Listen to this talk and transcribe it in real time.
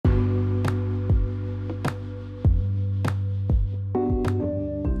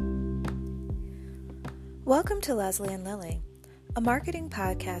Welcome to Leslie and Lily, a marketing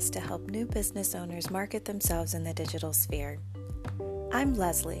podcast to help new business owners market themselves in the digital sphere. I'm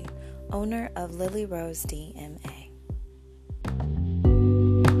Leslie, owner of Lily Rose DMA.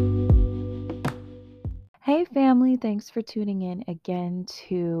 Hey family, thanks for tuning in again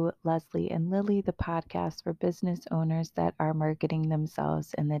to Leslie and Lily, the podcast for business owners that are marketing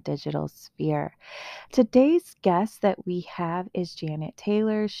themselves in the digital sphere. Today's guest that we have is Janet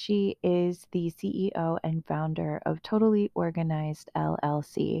Taylor. She is the CEO and founder of Totally Organized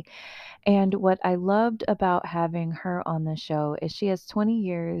LLC. And what I loved about having her on the show is she has 20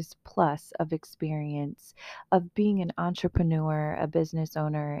 years plus of experience of being an entrepreneur, a business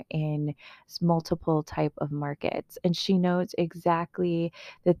owner in multiple type of markets. And she knows exactly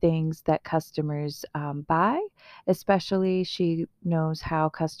the things that customers buy, especially she knows how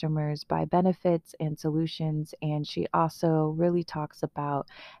customers buy benefits and solutions. And she also really talks about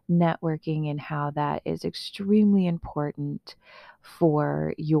networking and how that is extremely important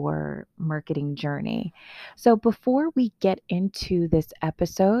for your marketing journey. So before we get into this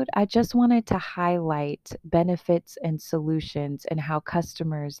episode, I just wanted to highlight benefits and solutions and how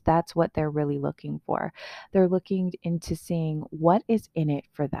customers, that's what they're really looking for. They're looking into seeing what is in it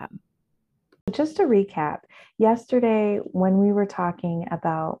for them. Just to recap, yesterday when we were talking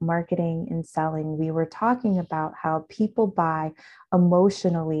about marketing and selling, we were talking about how people buy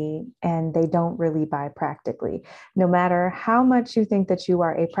emotionally and they don't really buy practically. No matter how much you think that you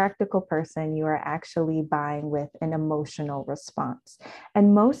are a practical person, you are actually buying with an emotional response.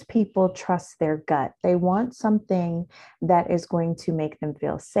 And most people trust their gut. They want something that is going to make them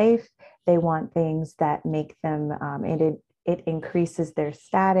feel safe. They want things that make them, it increases their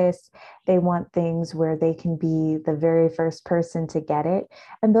status. They want things where they can be the very first person to get it.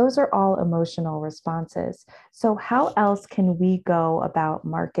 And those are all emotional responses. So how else can we go about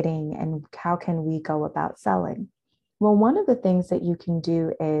marketing and how can we go about selling? Well, one of the things that you can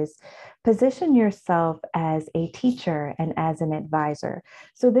do is position yourself as a teacher and as an advisor.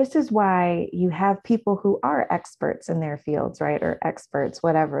 So this is why you have people who are experts in their fields, right? Or experts,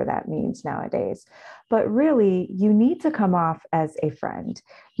 whatever that means nowadays. But really, you need to come off as a friend.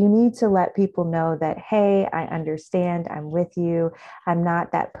 You need to let people know that, hey, I understand, I'm with you. I'm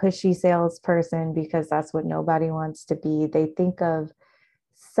not that pushy salesperson because that's what nobody wants to be. They think of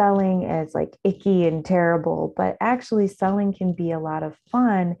selling as like icky and terrible, but actually selling can be a lot of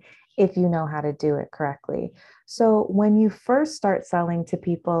fun if you know how to do it correctly. So when you first start selling to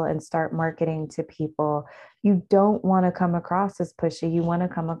people and start marketing to people, you don't want to come across as pushy. You want to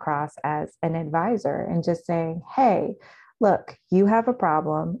come across as an advisor and just saying, hey, look, you have a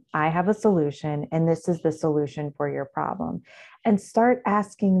problem, I have a solution, and this is the solution for your problem. And start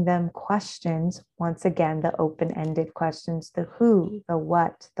asking them questions. Once again, the open-ended questions, the who, the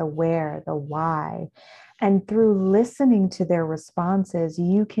what, the where, the why. And through listening to their responses,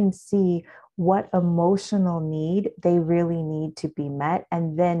 you can see what emotional need they really need to be met.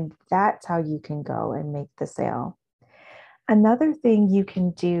 And then that's how you can go and make the sale. Another thing you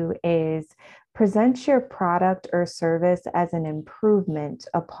can do is present your product or service as an improvement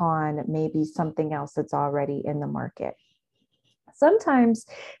upon maybe something else that's already in the market. Sometimes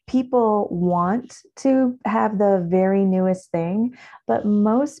people want to have the very newest thing, but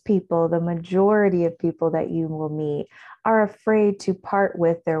most people, the majority of people that you will meet, are afraid to part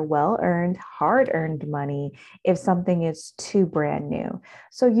with their well-earned, hard-earned money if something is too brand new.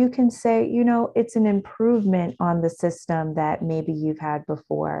 So you can say, it's an improvement on the system that maybe you've had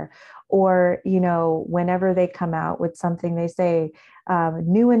before. Or, whenever they come out with something, they say,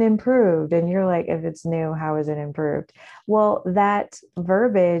 new and improved. And you're like, if it's new, how is it improved? Well, that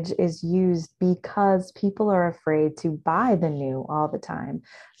verbiage is used because people are afraid to buy the new all the time.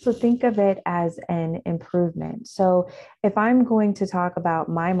 So think of it as an improvement. So if I'm going to talk about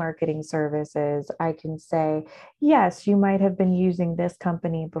my marketing services, I can say, yes, you might have been using this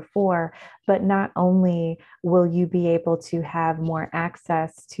company before, but not only will you be able to have more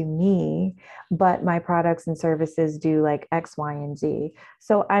access to me, but my products and services do like X, Y, and Z.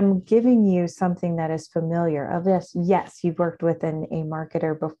 So I'm giving you something that is familiar of this. Yes, you've worked with a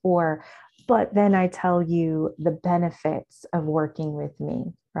marketer before, but then I tell you the benefits of working with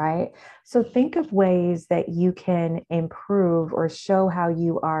me, right? So think of ways that you can improve or show how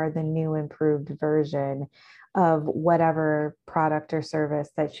you are the new improved version of whatever product or service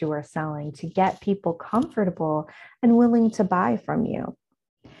that you are selling to get people comfortable and willing to buy from you.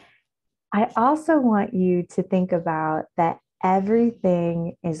 I also want you to think about that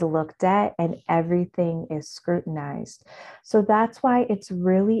everything is looked at and everything is scrutinized. So that's why it's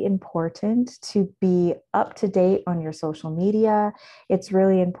really important to be up to date on your social media. It's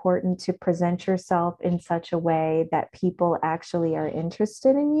really important to present yourself in such a way that people actually are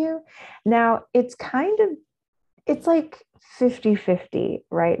interested in you. Now, it's like 50-50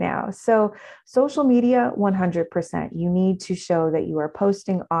 right now. So, social media, 100%. You need to show that you are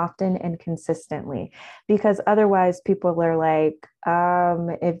posting often and consistently because otherwise, people are like,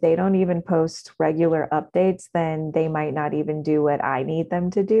 if they don't even post regular updates, then they might not even do what I need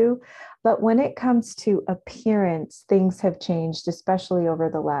them to do. But when it comes to appearance, things have changed, especially over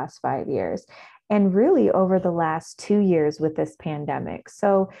the last 5 years. And really over the last 2 years with this pandemic.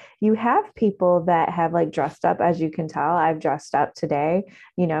 So, you have people that have like dressed up, as you can tell. I've dressed up today,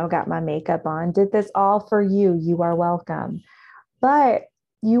 got my makeup on, did this all for you. You are welcome. But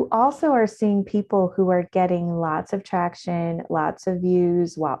you also are seeing people who are getting lots of traction, lots of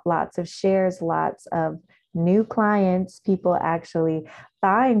views, lots of shares, lots of new clients, people actually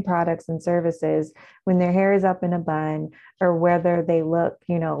buying products and services when their hair is up in a bun or whether they look,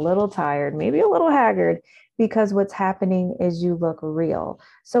 a little tired, maybe a little haggard, because what's happening is you look real.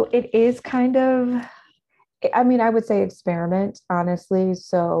 So it is kind of, I mean, I would say experiment, honestly.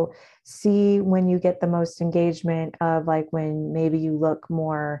 So see when you get the most engagement of like when maybe you look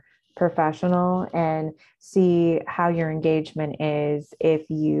more professional and see how your engagement is if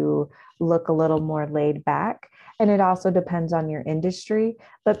you look a little more laid back. And it also depends on your industry,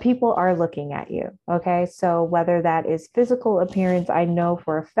 but people are looking at you. Okay. So whether that is physical appearance, I know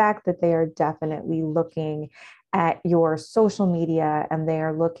for a fact that they are definitely looking at your social media and they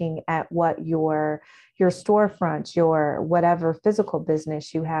are looking at what your storefront, your whatever physical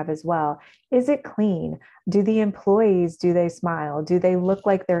business you have as well. Is it clean? Do the employees, do they smile? Do they look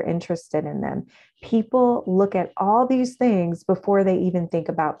like they're interested in them? People look at all these things before they even think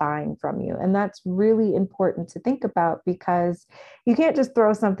about buying from you. And that's really important to think about because you can't just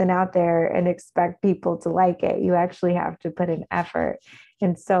throw something out there and expect people to like it. You actually have to put in effort.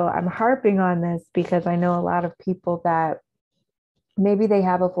 And so I'm harping on this because I know a lot of people that maybe they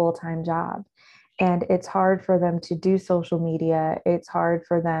have a full-time job and it's hard for them to do social media. It's hard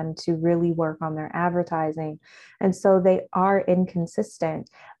for them to really work on their advertising. And so they are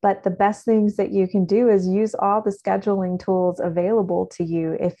inconsistent. But the best things that you can do is use all the scheduling tools available to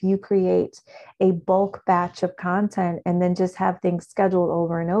you. If you create a bulk batch of content and then just have things scheduled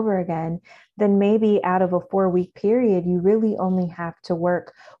over and over again, then maybe out of a 4-week period, you really only have to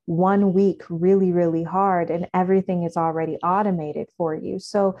work 1 week really, really hard and everything is already automated for you.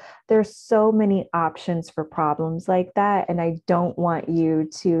 So there's so many options for problems like that. And I don't want you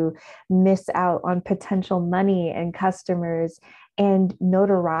to miss out on potential money and customers and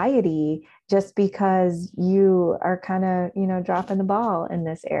notoriety just because you are kind of, dropping the ball in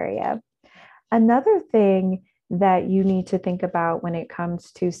this area. Another thing that you need to think about when it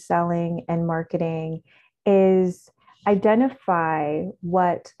comes to selling and marketing is identify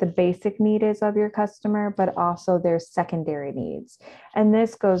what the basic need is of your customer, but also their secondary needs. And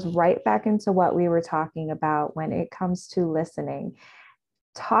this goes right back into what we were talking about when it comes to listening.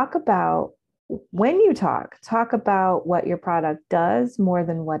 Talk about when you talk about what your product does more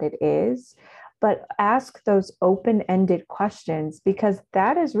than what it is, but ask those open-ended questions because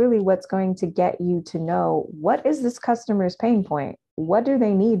that is really what's going to get you to know what is this customer's pain point? What do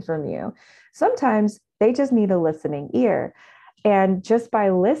they need from you? Sometimes they just need a listening ear. And just by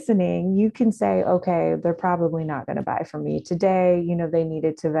listening, you can say, okay, they're probably not going to buy from me today. They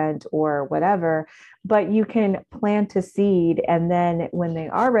needed to vent or whatever, but you can plant a seed. And then when they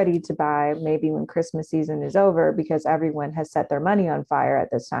are ready to buy, maybe when Christmas season is over, because everyone has set their money on fire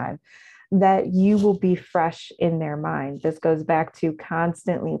at this time, that you will be fresh in their mind. This goes back to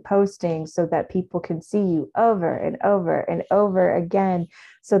constantly posting so that people can see you over and over and over again,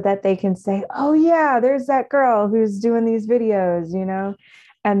 so that they can say, oh, yeah, there's that girl who's doing these videos,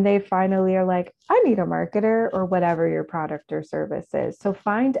 and they finally are like, I need a marketer or whatever your product or service is. So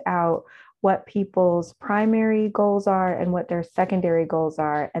find out what people's primary goals are and what their secondary goals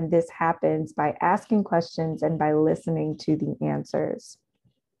are. And this happens by asking questions and by listening to the answers.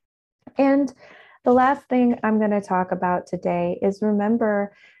 And the last thing I'm going to talk about today is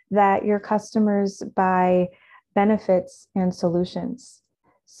remember that your customers buy benefits and solutions.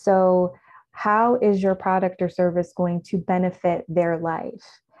 So, how is your product or service going to benefit their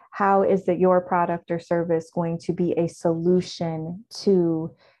life? How is that your product or service going to be a solution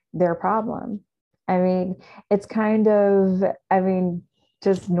to their problem? I mean, it's kind of, I mean,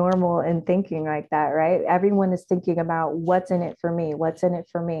 just normal in thinking like that, right? Everyone is thinking about what's in it for me, what's in it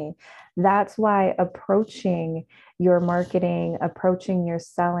for me. That's why approaching your marketing, approaching your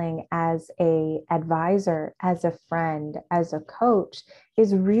selling as a advisor, as a friend, as a coach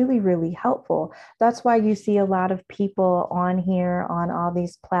is really, really helpful. That's why you see a lot of people on here on all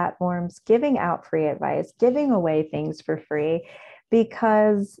these platforms giving out free advice, giving away things for free,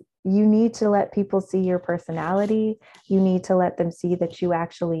 because you need to let people see your personality. You need to let them see that you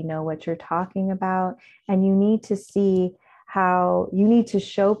actually know what you're talking about. And you need to see how you need to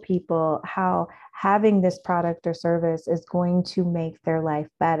show people how having this product or service is going to make their life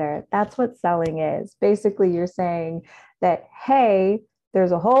better. That's what selling is. Basically, you're saying that, hey,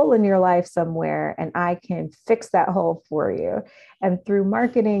 there's a hole in your life somewhere, and I can fix that hole for you. And through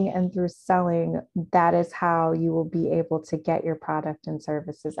marketing and through selling, that is how you will be able to get your product and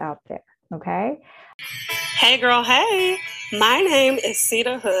services out there. Okay. Hey girl, hey. My name is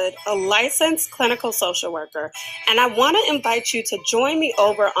Cedar Hood, a licensed clinical social worker, and I want to invite you to join me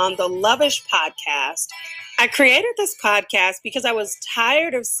over on the Lovish podcast. I created this podcast because I was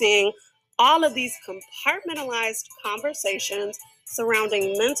tired of seeing all of these compartmentalized conversations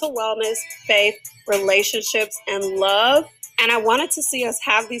surrounding mental wellness, faith, relationships, and love. And I wanted to see us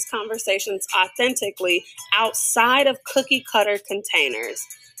have these conversations authentically outside of cookie cutter containers.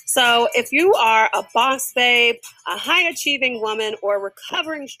 So if you are a boss babe, a high achieving woman, or a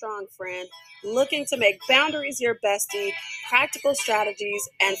recovering strong friend looking to make boundaries your bestie, practical strategies,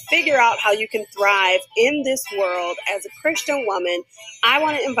 and figure out how you can thrive in this world as a Christian woman, I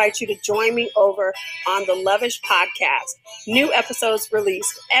want to invite you to join me over on the Lovish podcast. New episodes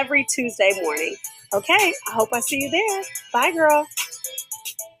released every Tuesday morning. Okay, I hope I see you there. Bye, girl.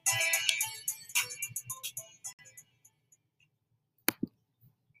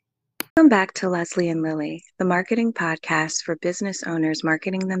 Welcome back to Leslie and Lily, the marketing podcast for business owners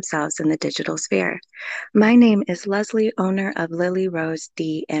marketing themselves in the digital sphere. My name is Leslie, owner of Lily Rose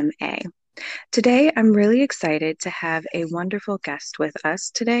DMA. Today, I'm really excited to have a wonderful guest with us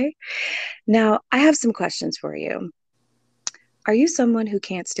today. Now, I have some questions for you. Are you someone who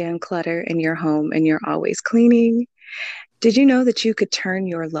can't stand clutter in your home and you're always cleaning? Did you know that you could turn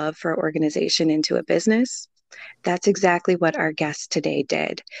your love for organization into a business? That's exactly what our guest today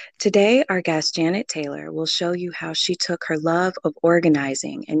did. Today, our guest, Janet Taylor, will show you how she took her love of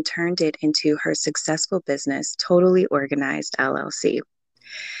organizing and turned it into her successful business, Totally Organized LLC.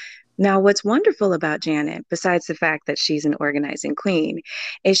 Now, what's wonderful about Janet, besides the fact that she's an organizing queen,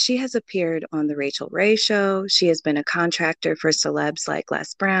 is she has appeared on The Rachel Ray Show. She has been a contractor for celebs like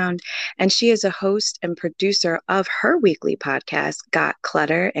Les Brown, and she is a host and producer of her weekly podcast, Got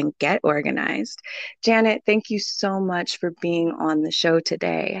Clutter and Get Organized. Janet, thank you so much for being on the show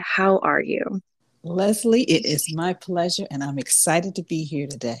today. How are you? Leslie, it is my pleasure, and I'm excited to be here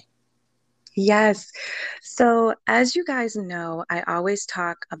today. Yes. So, as you guys know, I always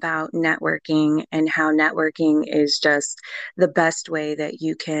talk about networking and how networking is just the best way that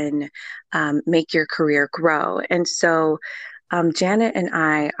you can make your career grow. And so, Janet and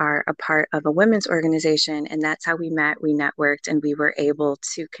I are a part of a women's organization, and that's how we met. We networked and we were able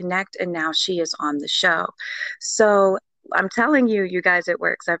to connect, and now she is on the show. So, I'm telling you, you guys, it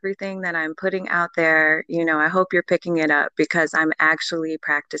works. Everything that I'm putting out there, I hope you're picking it up because I'm actually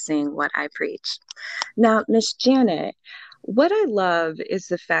practicing what I preach. Now, Miss Janet, what I love is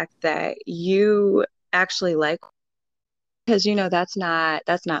the fact that you actually like, because that's not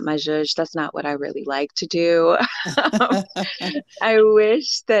my zhuzh. That's not what I really like to do. I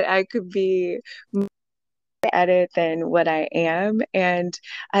wish that I could be at it than what I am. And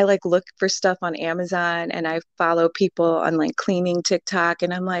I like look for stuff on Amazon and I follow people on like cleaning TikTok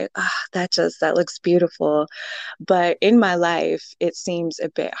and I'm like, that looks beautiful. But in my life, it seems a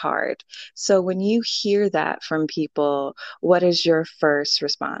bit hard. So when you hear that from people, what is your first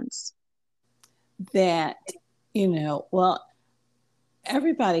response? That, well,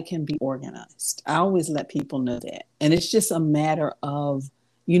 everybody can be organized. I always let people know that. And it's just a matter of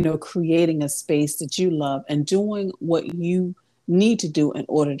creating a space that you love and doing what you need to do in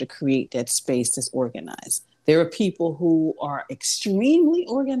order to create that space that's organized. There are people who are extremely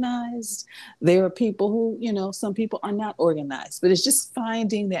organized. There are people who, some people are not organized, but it's just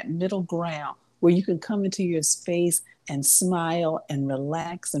finding that middle ground where you can come into your space and smile and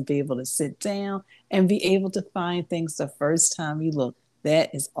relax and be able to sit down and be able to find things the first time you look.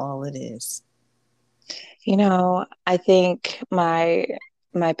 That is all it is. I think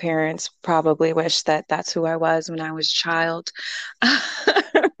my parents probably wish that that's who I was when I was a child.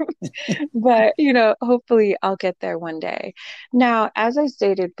 But, hopefully I'll get there one day. Now, as I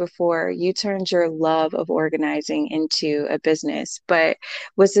stated before, you turned your love of organizing into a business, but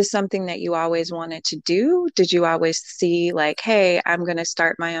was this something that you always wanted to do? Did you always see like, hey, I'm going to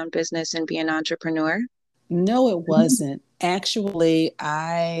start my own business and be an entrepreneur? No, it wasn't. Actually,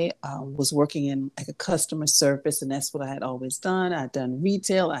 I was working in like a customer service, and that's what I had always done. I'd done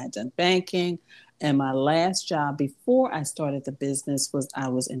retail, I had done banking, and my last job before I started the business was I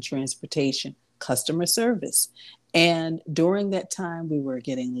was in transportation, customer service. And during that time, we were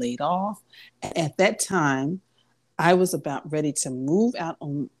getting laid off. At that time, I was about ready to move out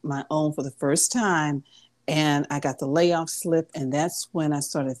on my own for the first time. And I got the layoff slip. And that's when I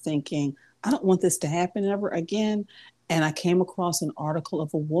started thinking, I don't want this to happen ever again. And I came across an article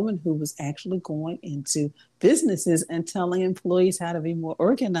of a woman who was actually going into businesses and telling employees how to be more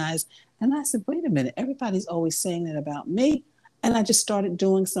organized. And I said, wait a minute, everybody's always saying that about me. And I just started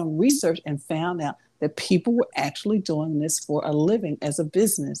doing some research and found out that people were actually doing this for a living as a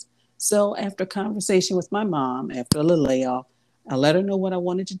business. So after a conversation with my mom, after a little layoff, I let her know what I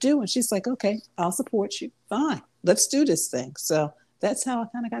wanted to do. And she's like, okay, I'll support you. Fine, let's do this thing. So that's how I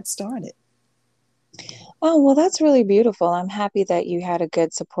kind of got started. Oh, well, that's really beautiful. I'm happy that you had a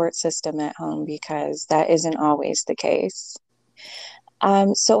good support system at home because that isn't always the case.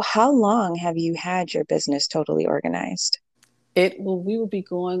 So how long have you had your business totally organized? We will be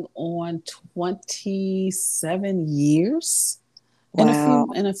going on 27 years Wow.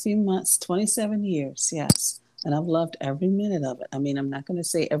 in a few months, 27 years, yes. And I've loved every minute of it. I mean, I'm not going to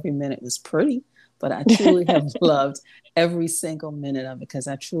say every minute was pretty, but I truly have loved every single minute of it because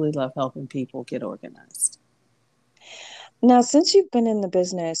I truly love helping people get organized. Now, since you've been in the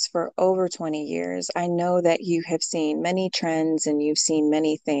business for over 20 years, I know that you have seen many trends and you've seen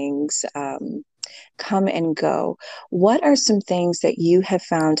many things come and go. What are some things that you have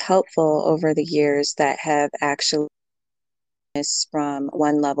found helpful over the years that have actually from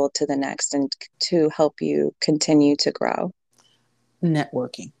one level to the next and to help you continue to grow?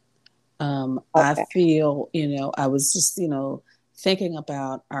 Networking. I Okay. feel, I was just, thinking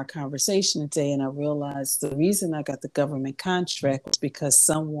about our conversation today, and I realized the reason I got the government contract was because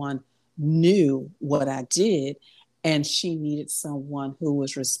someone knew what I did, and she needed someone who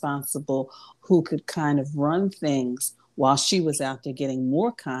was responsible, who could kind of run things while she was out there getting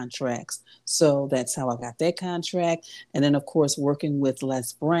more contracts. So that's how I got that contract. And then, of course, working with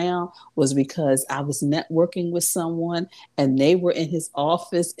Les Brown was because I was networking with someone and they were in his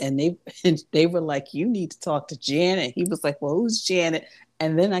office and they were like, you need to talk to Janet. He was like, well, who's Janet?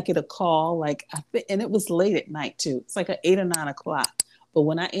 And then I get a call and it was late at night too. It's like at 8 or 9 o'clock. But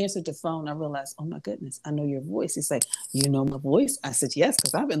when I answered the phone, I realized, oh my goodness, I know your voice. He's like, you know my voice? I said, yes,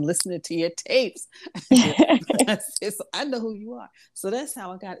 because I've been listening to your tapes. I said, so I know who you are. So that's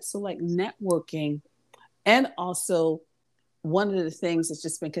how I got it. So like networking, and also one of the things that's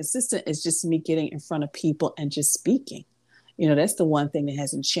just been consistent is just me getting in front of people and just speaking. That's the one thing that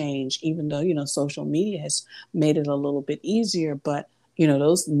hasn't changed, even though, social media has made it a little bit easier. But,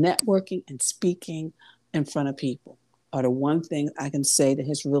 those networking and speaking in front of people are the one thing I can say that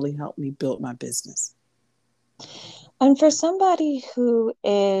has really helped me build my business. And for somebody who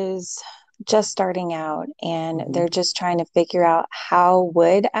is just starting out and Mm-hmm. they're just trying to figure out how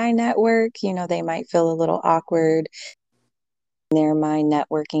would I network, they might feel a little awkward. Their mind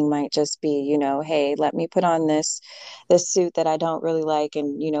networking might just be, hey, let me put on this suit that I don't really like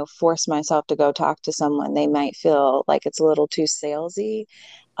and, force myself to go talk to someone. They might feel like it's a little too salesy.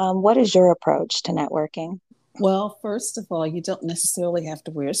 What is your approach to networking? Well, first of all, you don't necessarily have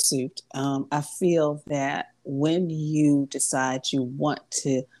to wear a suit. I feel that when you decide you want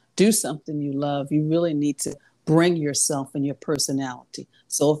to do something you love, you really need to bring yourself and your personality.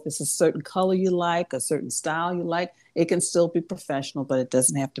 So if it's a certain color you like, a certain style you like, it can still be professional, but it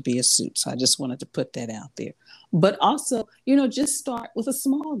doesn't have to be a suit. So I just wanted to put that out there. But also, just start with a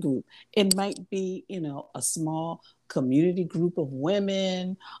small group. It might be, a small community group of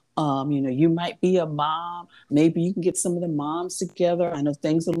women. You might be a mom. Maybe you can get some of the moms together. I know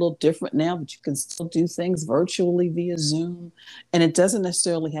things are a little different now, but you can still do things virtually via Zoom. And it doesn't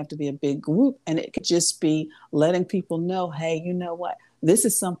necessarily have to be a big group. And it could just be letting people know, hey, you know what? This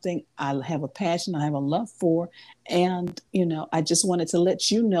is something I have a passion, I have a love for. And, I just wanted to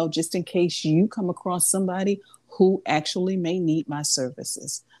let you know, just in case you come across somebody who actually may need my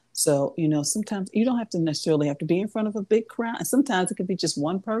services. So, sometimes you don't have to necessarily have to be in front of a big crowd. And sometimes it could be just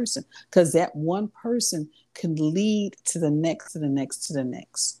one person because that one person can lead to the next, to the next, to the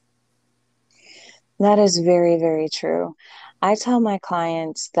next. That is very, very true. I tell my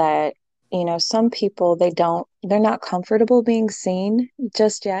clients that, some people, they don't they're not comfortable being seen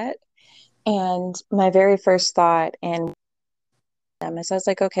just yet. And my very first thought and them is I was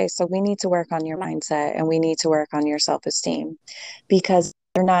like, okay, so we need to work on your mindset and we need to work on your self-esteem because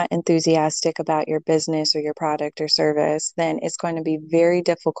you're not enthusiastic about your business or your product or service, then it's going to be very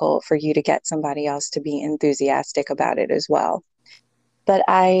difficult for you to get somebody else to be enthusiastic about it as well. But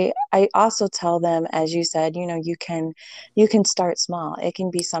I also tell them, as you said, you can start small. It can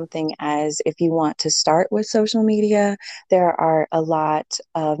be something as if you want to start with social media, there are a lot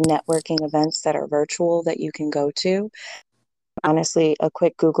of networking events that are virtual that you can go to. Honestly, a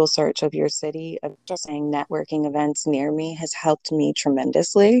quick Google search of your city, of just saying networking events near me has helped me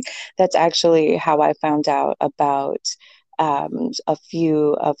tremendously. That's actually how I found out about a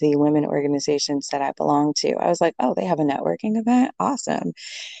few of the women organizations that I belong to. I was like, oh, they have a networking event? Awesome.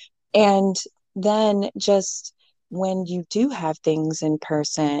 And then just when you do have things in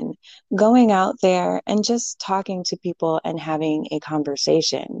person, going out there and just talking to people and having a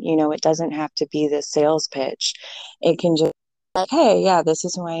conversation. It doesn't have to be the sales pitch. It can just like, hey, yeah, this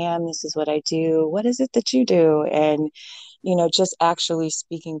is who I am. This is what I do. What is it that you do? And, just actually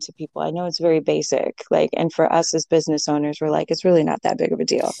speaking to people. I know it's very basic, like, and for us as business owners, we're like, it's really not that big of a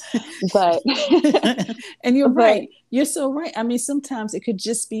deal. But, And you're but right. You're so right. I mean, sometimes it could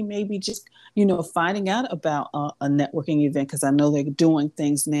just be maybe just, finding out about a networking event because I know they're doing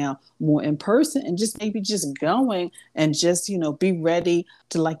things now more in person and just maybe just going and just, be ready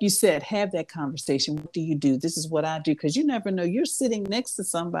to, like you said, have that conversation. What do you do? This is what I do. Because you never know. You're sitting next to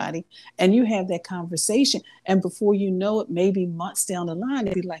somebody and you have that conversation. And before you know it, maybe months down the line,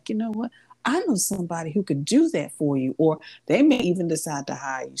 they'd be like, you know what? I know somebody who could do that for you, or they may even decide to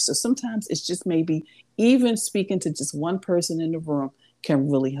hire you. So sometimes it's just maybe even speaking to just one person in the room can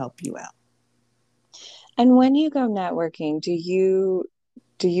really help you out. and when you go networking, do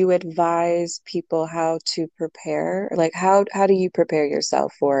you advise people how to prepare? Like how do you prepare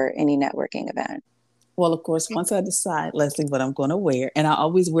yourself for any networking event? Well, of course, once I decide, Leslie, what I'm going to wear, and I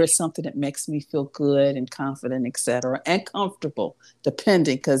always wear something that makes me feel good and confident, etc., and comfortable,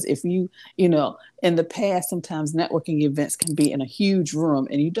 depending. Because if in the past, sometimes networking events can be in a huge room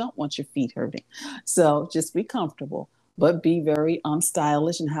and you don't want your feet hurting. So just be comfortable, but be very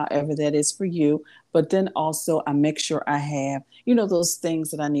stylish and however that is for you. But then also, I make sure I have, those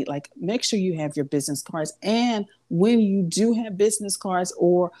things that I need. Like make sure you have your business cards. And when you do have business cards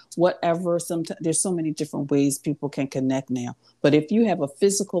or whatever, sometimes there's so many different ways people can connect now. But if you have a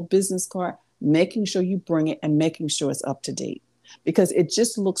physical business card, making sure you bring it and making sure it's up to date because it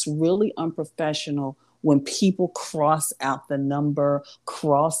just looks really unprofessional when people cross out the number,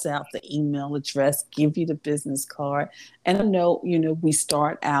 cross out the email address, give you the business card. And I know, we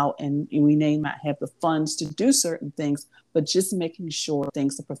start out and we may not have the funds to do certain things, but just making sure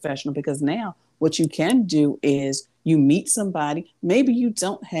things are professional because now what you can do is you meet somebody, maybe you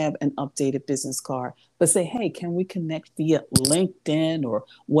don't have an updated business card, but say, hey, can we connect via LinkedIn or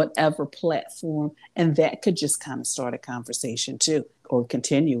whatever platform? And that could just kind of start a conversation too, or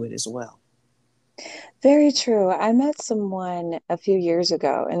continue it as well. Very true. I met someone a few years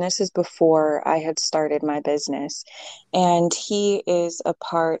ago, and this is before I had started my business, and he is a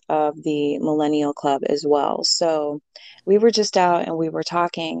part of the Millennial Club as well. So we were just out and we were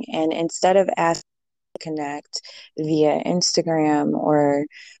talking, and instead of asking to connect via Instagram or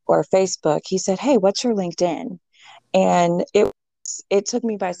Facebook, he said, "Hey, what's your LinkedIn?" And it took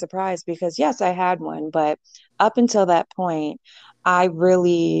me by surprise because yes, I had one, but up until that point, I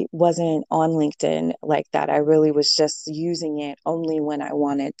really wasn't on LinkedIn like that. I really was just using it only when I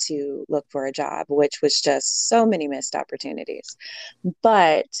wanted to look for a job, which was just so many missed opportunities.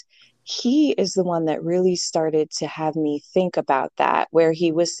 But he is the one that really started to have me think about that, where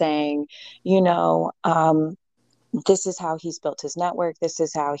he was saying, you know, this is how he's built his network. This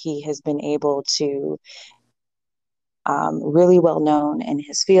is how he has been able to really well known in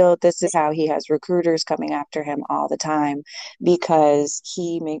his field. This is how he has recruiters coming after him all the time because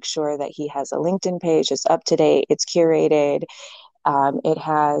he makes sure that he has a LinkedIn page, it's up to date, it's curated, it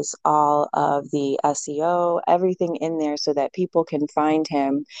has all of the SEO, everything in there so that people can find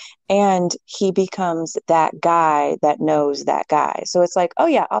him. And he becomes that guy that knows that guy. So it's like, oh,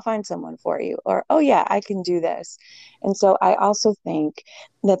 yeah, I'll find someone for you. Or, oh, yeah, I can do this. And so I also think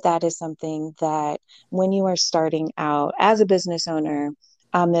that that is something that when you are starting out as a business owner,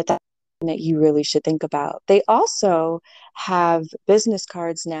 that you really should think about. They also have business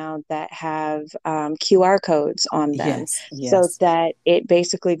cards now that have QR codes on them Yes, so yes. that it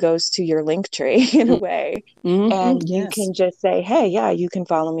basically goes to your link tree in a way. Mm-hmm, And you yes. can just say, hey, yeah, you can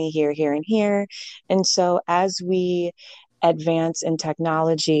follow me here, here, and here. And so as we advance in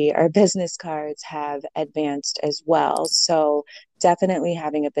technology, our business cards have advanced as well. So definitely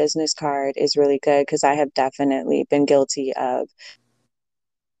having a business card is really good, because I have definitely been guilty of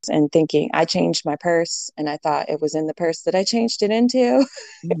and thinking I changed my purse and I thought it was in the purse that I changed it into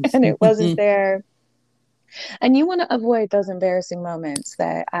and it wasn't there. And you want to avoid those embarrassing moments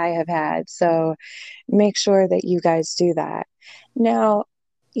that I have had. So make sure that you guys do that. Now,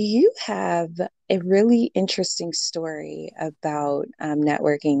 you have a really interesting story about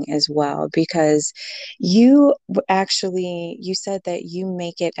networking as well, because you said that you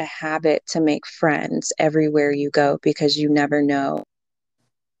make it a habit to make friends everywhere you go, because you never know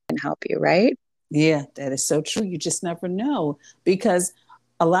who can help you, right? Yeah, that is so true. You just never know, because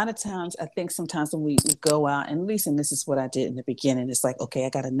a lot of times, I think sometimes when we go out, and at least, and this is what I did in the beginning, it's like, okay, I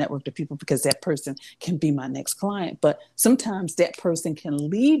got to network to people because that person can be my next client. But sometimes that person can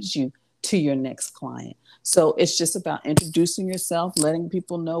lead you to your next client. So it's just about introducing yourself, letting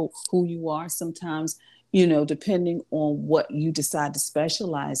people know who you are. Sometimes, depending on what you decide to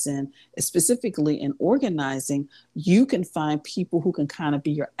specialize in, specifically in organizing, you can find people who can kind of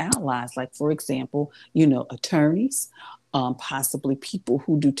be your allies. Like, for example, attorneys, possibly people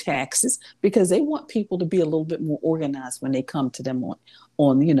who do taxes, because they want people to be a little bit more organized when they come to them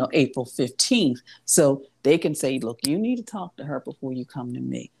on April 15th. So they can say, look, you need to talk to her before you come to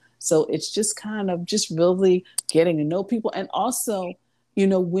me. So it's just kind of just really getting to know people. And also,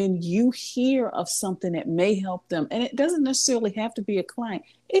 when you hear of something that may help them, and it doesn't necessarily have to be a client,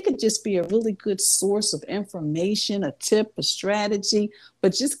 it could just be a really good source of information, a tip, a strategy,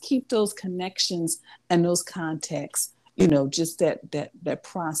 but just keep those connections and those contacts, just that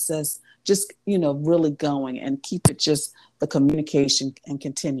process, just, really going, and keep it just the communication and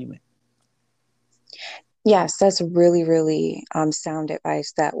continue it. Yes, that's really, really sound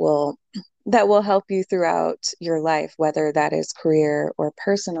advice that will help you throughout your life, whether that is career or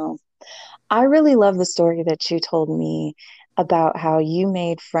personal. I really love the story that you told me about how you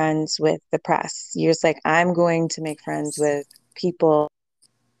made friends with the press. You're just like, I'm going to make friends with people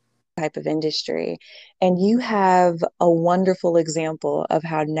type of industry. And you have a wonderful example of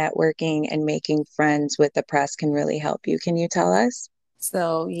how networking and making friends with the press can really help you. Can you tell us?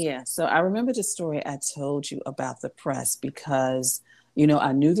 So, yeah, so I remember the story I told you about the press because,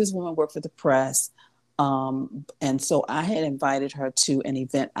 I knew this woman worked for the press. And so I had invited her to an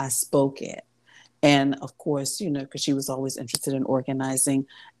event I spoke at. And of course, because she was always interested in organizing.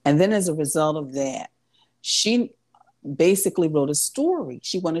 And then as a result of that, she basically wrote a story.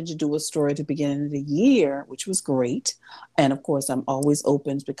 She wanted to do a story at the beginning of the year, which was great. And of course, I'm always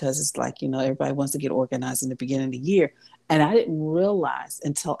open because it's like, everybody wants to get organized in the beginning of the year. And I didn't realize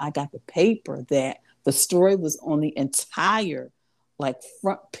until I got the paper that the story was on the entire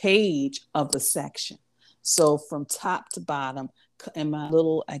front page of the section. So from top to bottom, and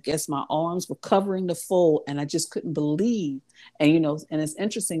I guess my arms were covering the fold, and I just couldn't believe. And, and it's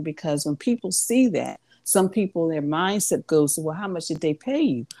interesting because when people see that, some people, their mindset goes, well, how much did they pay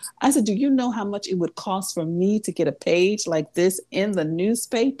you? I said, do you know how much it would cost for me to get a page like this in the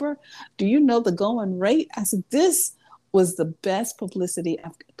newspaper? Do you know the going rate? I said, this was the best publicity I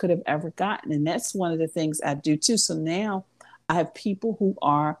could have ever gotten. And that's one of the things I do too. So now I have people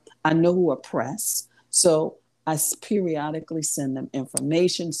I know who are press. So I periodically send them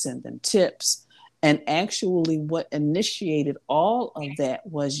information, send them tips. And actually what initiated all of that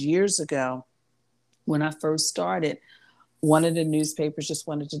was years ago, when I first started, one of the newspapers just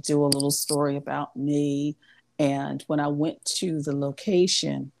wanted to do a little story about me. And when I went to the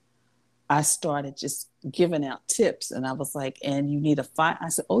location, I started just giving out tips. And I was like, and you need a file. I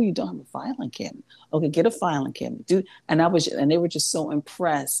said, oh, you don't have a filing cabinet. Okay, get a filing cabinet. And they were just so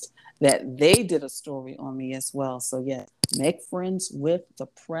impressed that they did a story on me as well. So yeah, make friends with the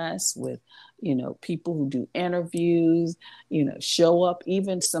press, with, people who do interviews, show up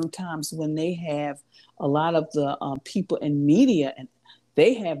even sometimes when they have a lot of the people in media, and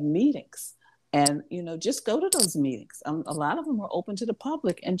they have meetings. And, just go to those meetings. A lot of them are open to the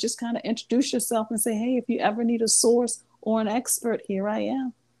public, and just kind of introduce yourself and say, hey, if you ever need a source or an expert, here I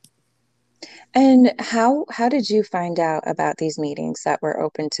am. And how did you find out about these meetings that were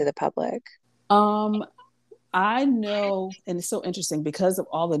open to the public? I know, and it's so interesting because of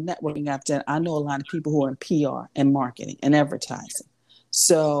all the networking I've done, I know a lot of people who are in PR and marketing and advertising.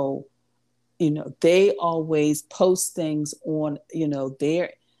 So, they always post things on,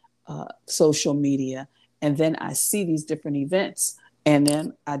 their social media. And then I see these different events. And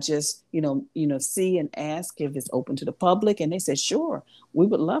then I just, see and ask if it's open to the public. And they said, sure, we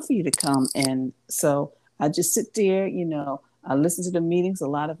would love for you to come. And so I just sit there, I listen to the meetings. A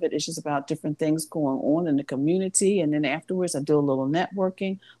lot of it is just about different things going on in the community. And then afterwards, I do a little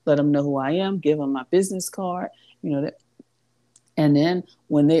networking, let them know who I am, give them my business card, you know, and then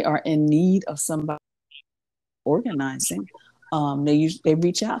when they are in need of somebody organizing, they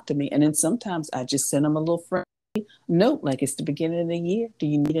reach out to me. And then sometimes I just send them a little friendly note, like it's the beginning of the year. Do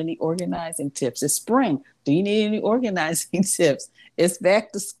you need any organizing tips? It's spring. Do you need any organizing tips? It's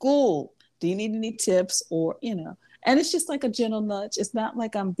back to school. Do you need any tips? Or, you know, and it's just like a gentle nudge. It's not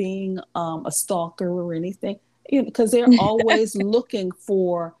like I'm being a stalker or anything, you know, because they're always looking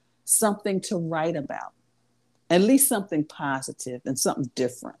for something to write about, at least something positive and something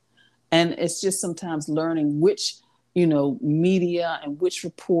different. And it's just sometimes learning which, you know, media and which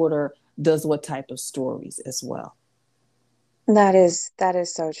reporter does what type of stories as well. That is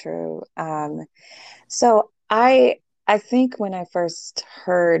so true. So I think when I first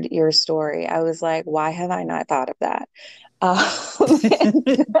heard your story, I was like, why have I not thought of that? Um,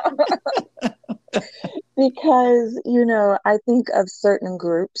 because, I think of certain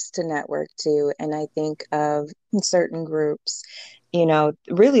groups to network to, and I think of certain groups,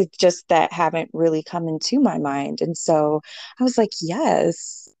 really just that haven't really come into my mind. And so I was like,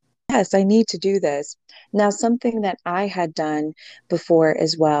 yes, I need to do this. Now, something that I had done before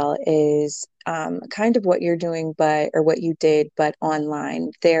as well is kind of what you're doing, or what you did, but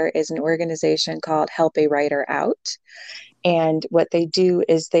online. There is an organization called Help a Writer Out. And what they do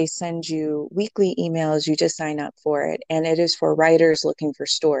is they send you weekly emails. You just sign up for it. And it is for writers looking for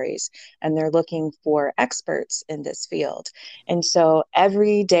stories. And they're looking for experts in this field. And so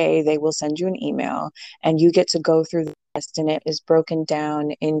every day they will send you an email and you get to go through the list. And it is broken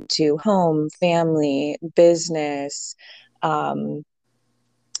down into home, family, business, um,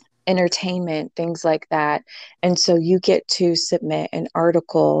 entertainment, things like that. And so you get to submit an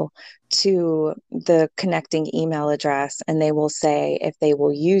article to the connecting email address, and they will say if they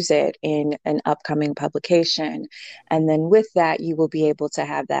will use it in an upcoming publication. And then with that, you will be able to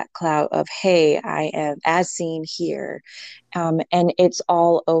have that clout of, hey, I am as seen here. And it's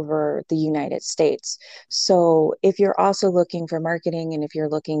all over the United States. So if you're also looking for marketing, and if you're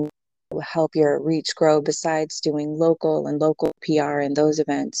looking help your reach grow besides doing local PR and those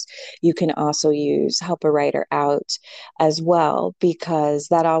events, you can also use Help a Writer Out as well, because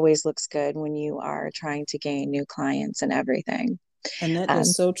that always looks good when you are trying to gain new clients and everything. And that is Um,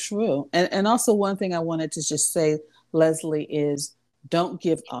 so true. And also one thing I wanted to just say, Leslie, is don't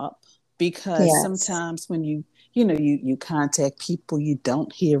give up, because yes. sometimes when you contact people, you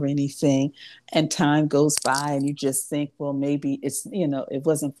don't hear anything, and time goes by and you just think, well, maybe it's, it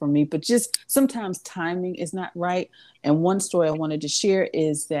wasn't for me. But just sometimes timing is not right. And one story I wanted to share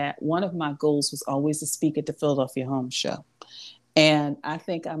is that one of my goals was always to speak at the Philadelphia Home Show. And I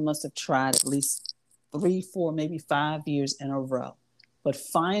think I must have tried at least 3, 4, maybe 5 years in a row. But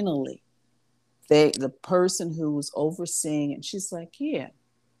finally, the person who was overseeing it, she's like, yeah.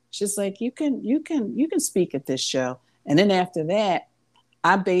 She's like, you can speak at this show. And then after that,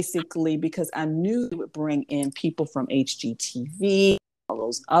 I basically, because I knew it would bring in people from HGTV, all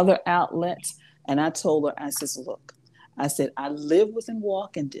those other outlets. And I told her, I says, look, I said, I live within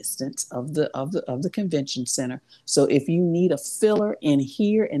walking distance of the convention center. So if you need a filler in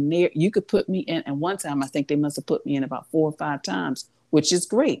here and there, you could put me in. And one time I think they must have put me in about 4 or 5 times, which is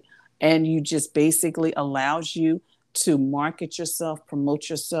great. And you just basically allows you to market yourself, promote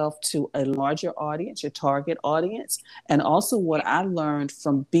yourself to a larger audience, your target audience. And also what I learned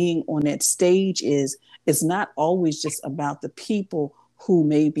from being on that stage is it's not always just about the people who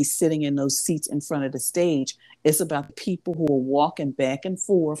may be sitting in those seats in front of the stage. It's about the people who are walking back and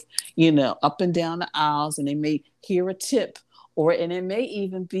forth, up and down the aisles, and they may hear a tip, and it may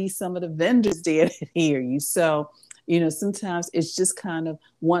even be some of the vendors there that hear you. So, sometimes it's just kind of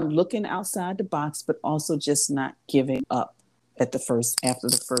one looking outside the box, but also just not giving up after the first,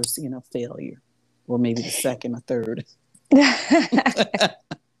 failure, or maybe the second or third.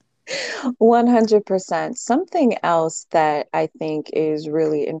 100%. Something else that I think is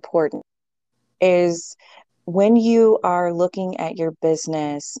really important is when you are looking at your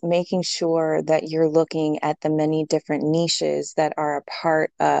business, making sure that you're looking at the many different niches that are a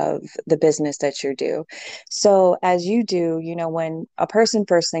part of the business that you do. So, as you do, when a person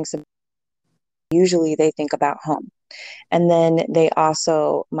first thinks of, usually they think about home. And then they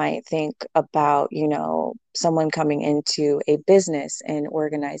also might think about, someone coming into a business and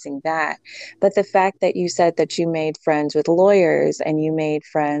organizing that. But the fact that you said that you made friends with lawyers and you made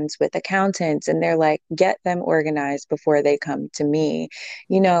friends with accountants, and they're like, get them organized before they come to me.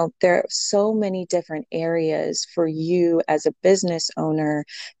 There are so many different areas for you as a business owner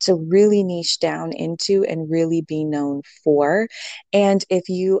to really niche down into and really be known for. And if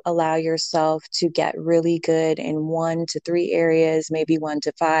you allow yourself to get really good in 1 to 3 areas, maybe 1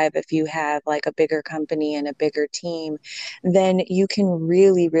 to 5, if you have like a bigger company and a bigger team, then you can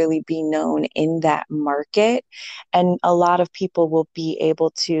really, really be known in that market. And a lot of people will be able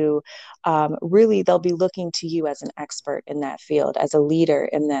to really, they'll be looking to you as an expert in that field, as a leader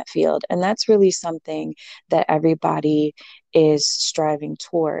in that field. And that's really something that everybody is striving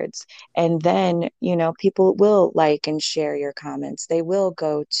towards. And then, people will like and share your comments. They will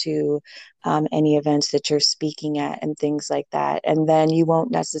go to any events that you're speaking at and things like that. And then you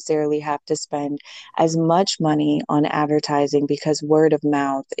won't necessarily have to spend as much money on advertising, because word of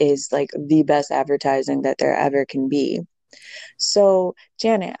mouth is like the best advertising that there ever can be. So,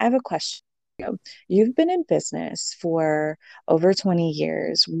 Janet, I have a question. You've been in business for over 20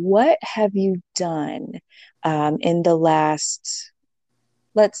 years. What have you done in the last,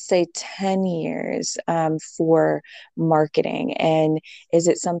 let's say, 10 years for marketing? And is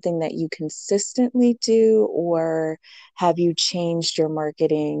it something that you consistently do, or have you changed your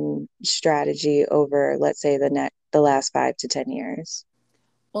marketing strategy over, let's say, the last 5 to 10 years?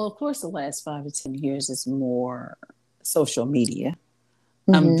 Well, of course, the last 5 to 10 years is more social media.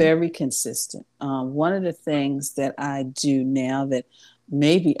 I'm Mm-hmm. very consistent. One of the things that I do now that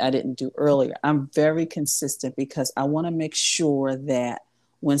maybe I didn't do earlier, I'm very consistent because I want to make sure that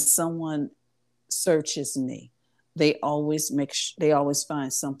when someone searches me, they always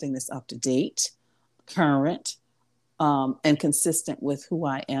find something that's up to date, current, and consistent with who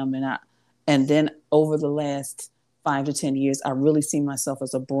I am. And then over the last 5 to 10 years, I really see myself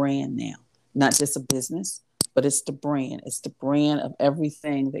as a brand now, not just a business, but it's the brand. It's the brand of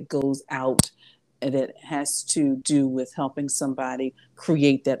everything that goes out and that has to do with helping somebody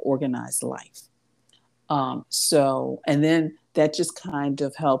create that organized life. And then that just kind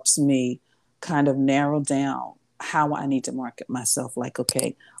of helps me kind of narrow down how I need to market myself. Like,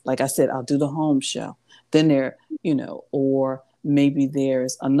 okay, like I said, I'll do the home show. Then or maybe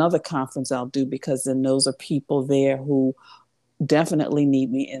there's another conference I'll do, because then those are people there who definitely need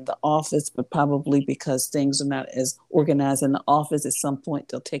me in the office, but probably because things are not as organized in the office, at some point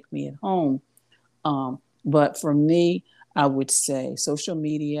they'll take me at home. But for me, I would say social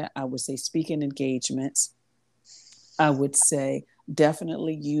media, I would say speaking engagements, I would say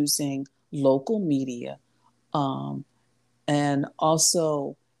definitely using local media. And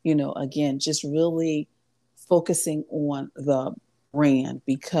also, again, just really focusing on the brand,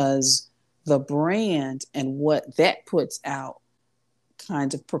 because the brand and what that puts out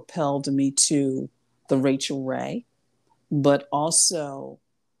kind of propelled me to the Rachael Ray, but also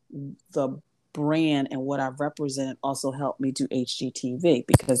the brand and what I represent also helped me do HGTV,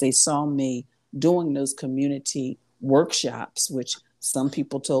 because they saw me doing those community workshops, which some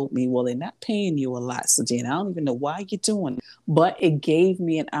people told me, well, they're not paying you a lot. So, Jan, I don't even know why you're doing it. But it gave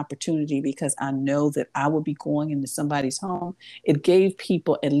me an opportunity, because I know that I would be going into somebody's home. It gave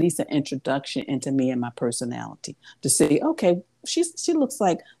people at least an introduction into me and my personality, to say, okay, she looks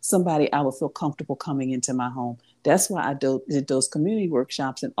like somebody I would feel comfortable coming into my home. That's why I did those community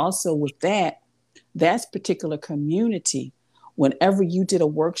workshops. And also with that particular community, whenever you did a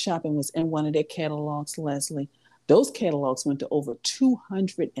workshop and was in one of their catalogs, Leslie, those catalogs went to over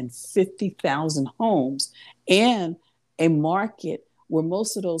 250,000 homes, and a market where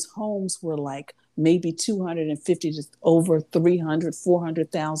most of those homes were like maybe 250 to over 300,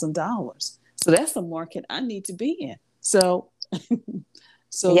 $400,000. So that's the market I need to be in. So,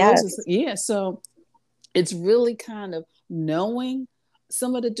 Yes. So it's really kind of knowing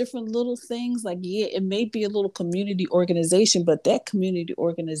some of the different little things. Like, yeah, it may be a little community organization, but that community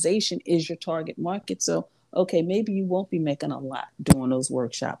organization is your target market. So, okay, maybe you won't be making a lot doing those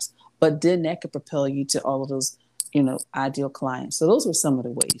workshops, but then that could propel you to all of those, ideal clients. So those were some of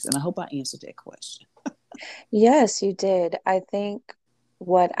the ways. And I hope I answered that question. Yes, you did. I think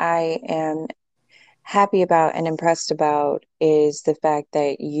what I am happy about and impressed about is the fact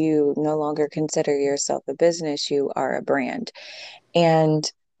that you no longer consider yourself a business, you are a brand.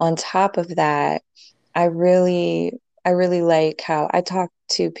 And on top of that, I really I really like how I talk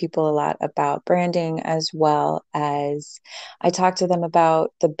to people a lot about branding, as well as I talk to them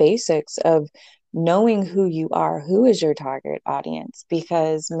about the basics of knowing who you are, who is your target audience,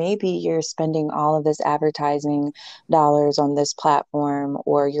 because maybe you're spending all of this advertising dollars on this platform,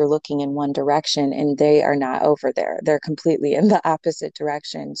 or you're looking in one direction and they are not over there. They're completely in the opposite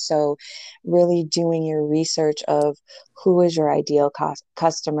direction. So, really doing your research of who is your ideal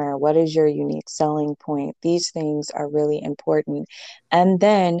customer, what is your unique selling point. These things are really important. And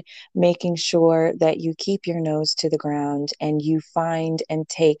then making sure that you keep your nose to the ground and you find and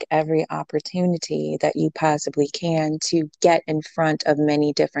take every opportunity that you possibly can to get in front of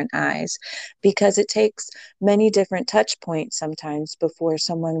many different eyes, because it takes many different touch points sometimes before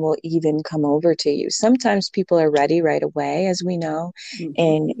someone will even come over to you. Sometimes people are ready right away, as we know, Mm-hmm.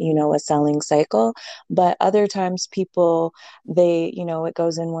 in, a selling cycle, but other times people, they, it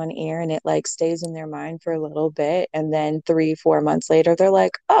goes in one ear and it like stays in their mind for a little bit, and then 3 4 months later they're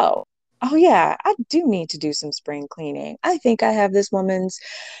like, oh yeah, I do need to do some spring cleaning. I think I have this woman's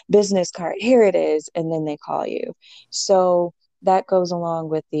business card. Here it is. And then they call you. So that goes along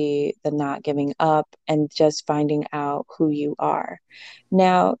with the not giving up and just finding out who you are.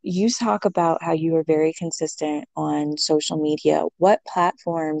 Now, you talk about how you are very consistent on social media. What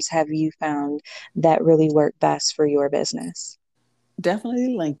platforms have you found that really work best for your business?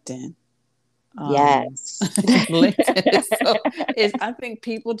 Definitely LinkedIn. Yes. LinkedIn is I think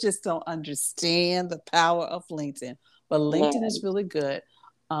people just don't understand the power of LinkedIn, but LinkedIn is Man. really good.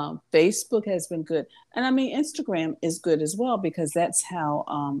 Facebook has been good. And I mean, Instagram is good as well, because that's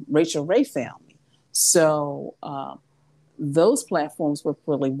how Rachel Ray found me. So those platforms work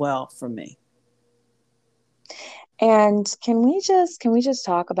really well for me. And can we just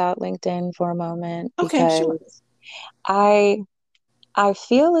talk about LinkedIn for a moment? Okay, sure. Because I I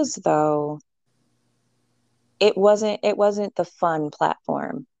feel as though it wasn't the fun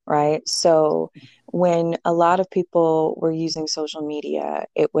platform, right? So when a lot of people were using social media,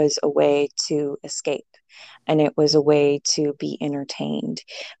 it was a way to escape and it was a way to be entertained.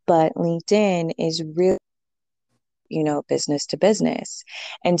 But LinkedIn is really, business to business.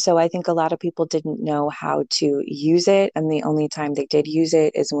 And so I think a lot of people didn't know how to use it. And the only time they did use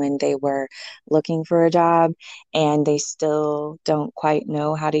it is when they were looking for a job, and they still don't quite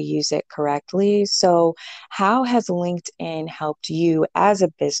know how to use it correctly. So, how has LinkedIn helped you as a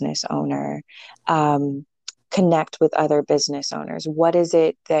business owner? Connect with other business owners? What is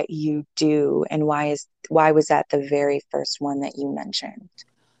it that you do, and why was that the very first one that you mentioned?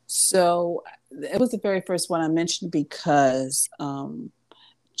 So it was the very first one I mentioned because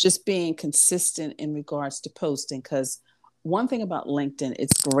just being consistent in regards to posting. Because one thing about LinkedIn,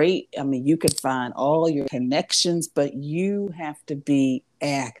 it's great. I mean, you can find all your connections, but you have to be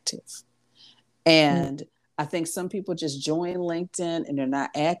active. Mm. And I think some people just join LinkedIn and they're not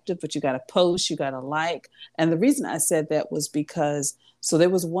active, but you got to post, you got to like. And the reason I said that was because, so there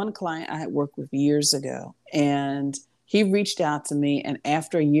was one client I had worked with years ago, and he reached out to me. And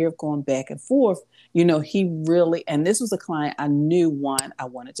after a year of going back and forth, he really, and this was a client I knew, one, I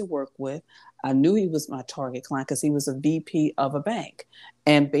wanted to work with. I knew he was my target client because he was a VP of a bank.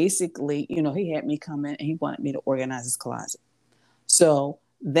 And basically, he had me come in and he wanted me to organize his closet. So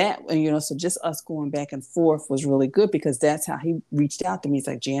that, so just us going back and forth was really good, because that's how he reached out to me. He's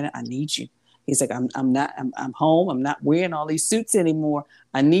like, Janet, I need you. He's like, I'm home. I'm not wearing all these suits anymore.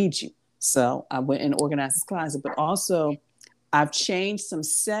 I need you. So I went and organized his closet, but also I've changed some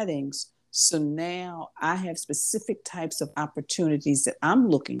settings. So now I have specific types of opportunities that I'm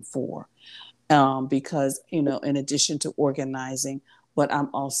looking for, because, in addition to organizing, but I'm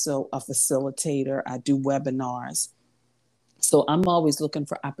also a facilitator. I do webinars. So I'm always looking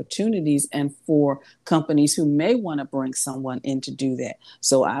for opportunities and for companies who may want to bring someone in to do that.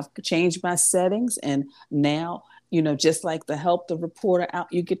 So I've changed my settings, and now, just like the help the reporter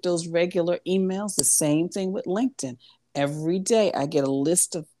out, you get those regular emails. The same thing with LinkedIn. Every day I get a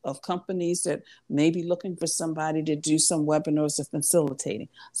list of companies that may be looking for somebody to do some webinars of facilitating.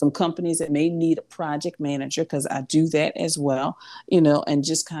 Some companies that may need a project manager, because I do that as well, and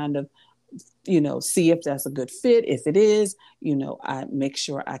just kind of see if that's a good fit. If it is, I make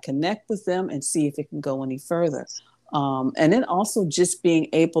sure I connect with them and see if it can go any further. And then also just being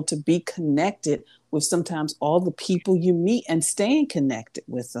able to be connected with sometimes all the people you meet and staying connected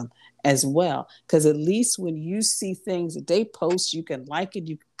with them as well. Because at least when you see things that they post, you can like it,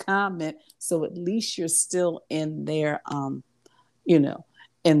 you can comment. So at least you're still in their,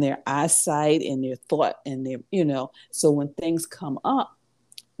 in their eyesight, in their thought, and their, so when things come up,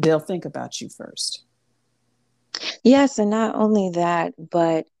 they'll think about you first. Yes, and not only that,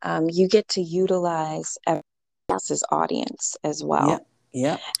 but you get to utilize everyone else's audience as Yeah. well.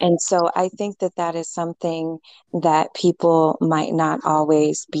 Yep. And so I think that that is something that people might not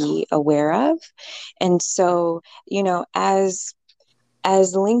always be aware of. And so,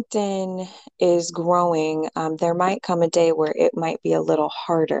 as LinkedIn is growing, there might come a day where it might be a little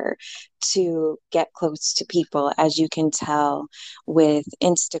harder to get close to people, as you can tell with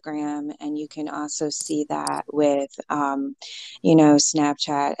Instagram, and you can also see that with,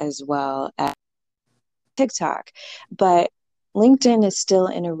 Snapchat as well as TikTok. But LinkedIn is still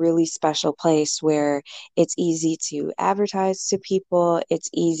in a really special place where it's easy to advertise to people. It's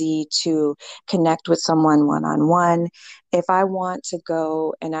easy to connect with someone one on one. If I want to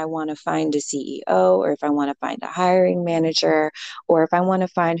go and I want to find a CEO, or if I want to find a hiring manager, or if I want to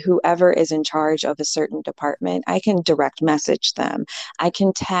find whoever is in charge of a certain department, I can direct message them. I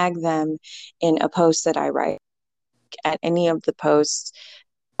can tag them in a post that I write at any of the posts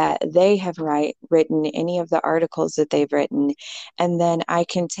that they have written, any of the articles that they've written, and then I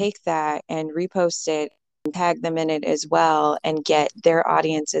can take that and repost it and tag them in it as well and get their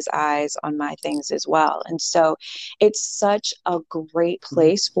audience's eyes on my things as well. And so it's such a great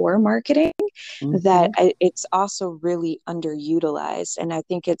place for marketing that Mm-hmm. it's also really underutilized. And I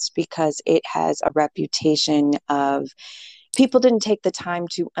think it's because it has a reputation of people didn't take the time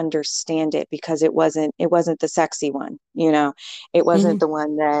to understand it because it wasn't the sexy one, it wasn't Mm-hmm. the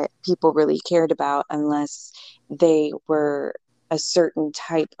one that people really cared about unless they were a certain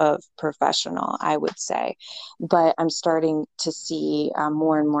type of professional, I would say. But I'm starting to see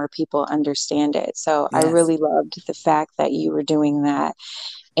more and more people understand it, so I Yes. really loved the fact that you were doing that.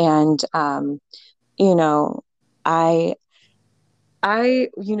 And you know i I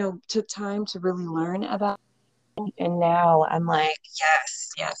took time to really learn about, and now I'm like, yes,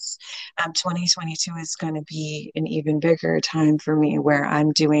 yes. 2022 is going to be an even bigger time for me where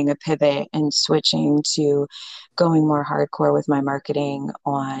I'm doing a pivot and switching to going more hardcore with my marketing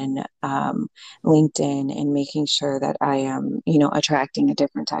on LinkedIn, and making sure that I am, attracting a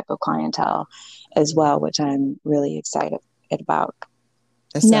different type of clientele as well, which I'm really excited about.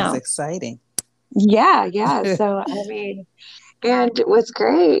 That sounds Now, exciting. yeah, yeah. So, I mean, and what's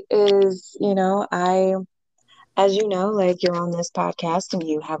great is, as you know, like you're on this podcast and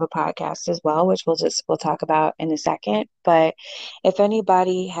you have a podcast as well, which we'll talk about in a second. But if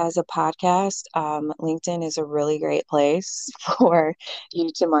anybody has a podcast, LinkedIn is a really great place for you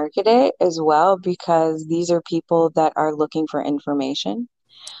to market it as well, because these are people that are looking for information.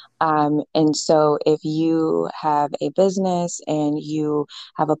 And so if you have a business and you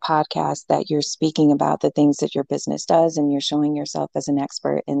have a podcast that you're speaking about the things that your business does and you're showing yourself as an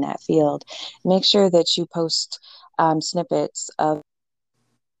expert in that field, make sure that you post snippets of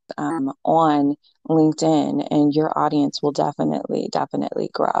on LinkedIn, and your audience will definitely, definitely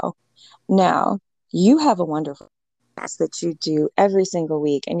grow. Now, you have a wonderful podcast that you do every single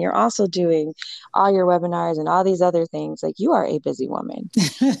week, and you're also doing all your webinars and all these other things. Like, you are a busy woman.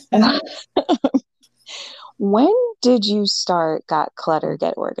 When did you start Got Clutter,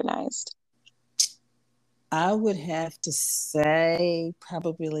 Get Organized? I would have to say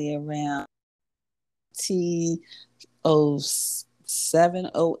probably around T07,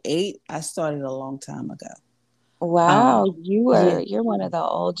 08. I started a long time ago. Wow, Um, yeah, you're one of the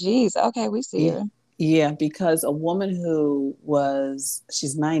OGs. Okay, we see yeah, you. yeah, because a woman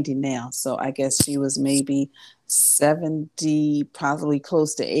she's 90 now, so I guess she was maybe 70, probably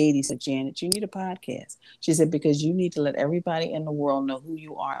close to 80, said, Janet, you need a podcast. She said, because you need to let everybody in the world know who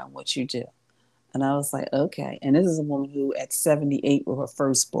you are and what you do. And I was like, okay. And this is a woman who at 78 wrote her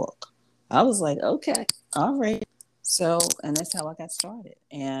first book. I was like, okay, all right. So, and that's how I got started.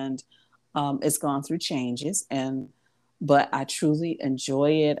 And it's gone through changes, but I truly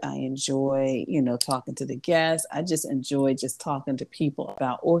enjoy it. I enjoy, talking to the guests. I just enjoy just talking to people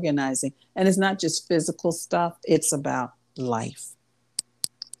about organizing. And it's not just physical stuff, it's about life.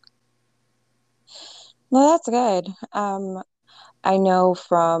 Well, that's good. I know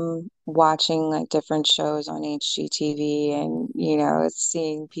from watching like different shows on HGTV, and,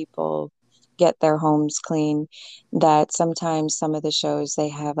 seeing people get their homes clean, that sometimes some of the shows they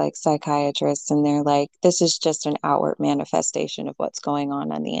have like psychiatrists, and they're like, this is just an outward manifestation of what's going on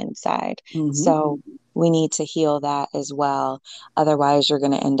the inside. Mm-hmm. So we need to heal that as well. Otherwise, you're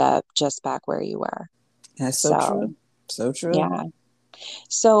going to end up just back where you were. That's so So, true. So true. yeah.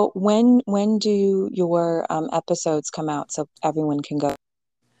 So when do your episodes come out so everyone can go?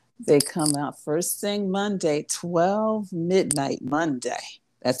 They come out first thing Monday, 12 midnight Monday.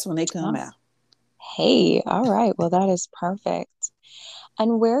 That's when they come Oh, out. hey, all right. Well, that is perfect.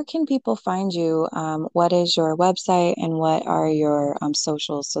 And where can people find you? What is your website, and what are your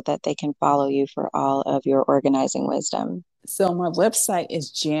socials so that they can follow you for all of your organizing wisdom? So my website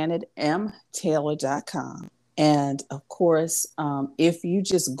is janetmtaylor.com. And of course, if you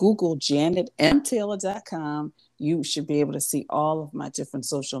just Google janetmtaylor.com, you should be able to see all of my different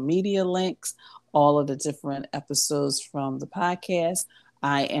social media links, all of the different episodes from the podcast.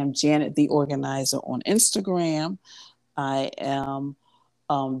 I am Janet the Organizer on Instagram. I am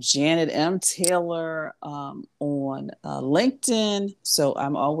Janet M. Taylor on LinkedIn. So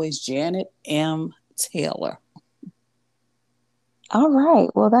I'm always Janet M. Taylor. All right.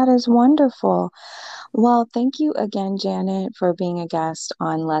 Well, that is wonderful. Well, thank you again, Janet, for being a guest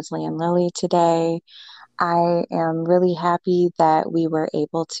on Leslie and Lily today. I am really happy that we were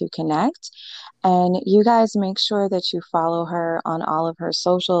able to connect. And you guys make sure that you follow her on all of her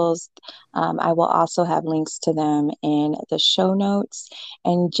socials. I will also have links to them in the show notes.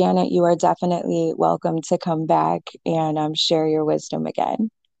 And Janet, you are definitely welcome to come back and share your wisdom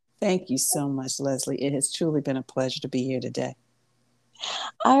again. Thank you so much, Leslie. It has truly been a pleasure to be here today.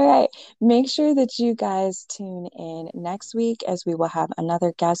 All right. Make sure that you guys tune in next week as we will have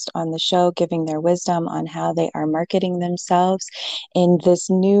another guest on the show giving their wisdom on how they are marketing themselves in this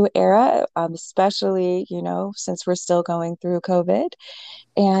new era, especially, since we're still going through COVID.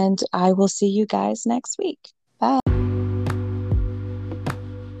 And I will see you guys next week. Bye.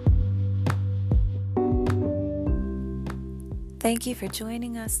 Thank you for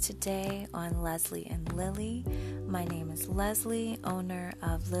joining us today on Leslie and Lily. My name is Leslie, owner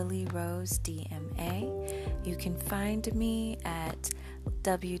of Lily Rose DMA. You can find me at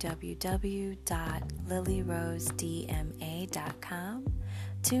www.lilyrosedma.com.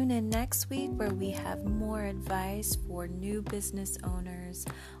 Tune in next week where we have more advice for new business owners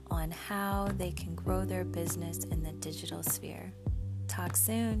on how they can grow their business in the digital sphere. Talk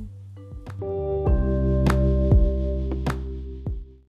soon.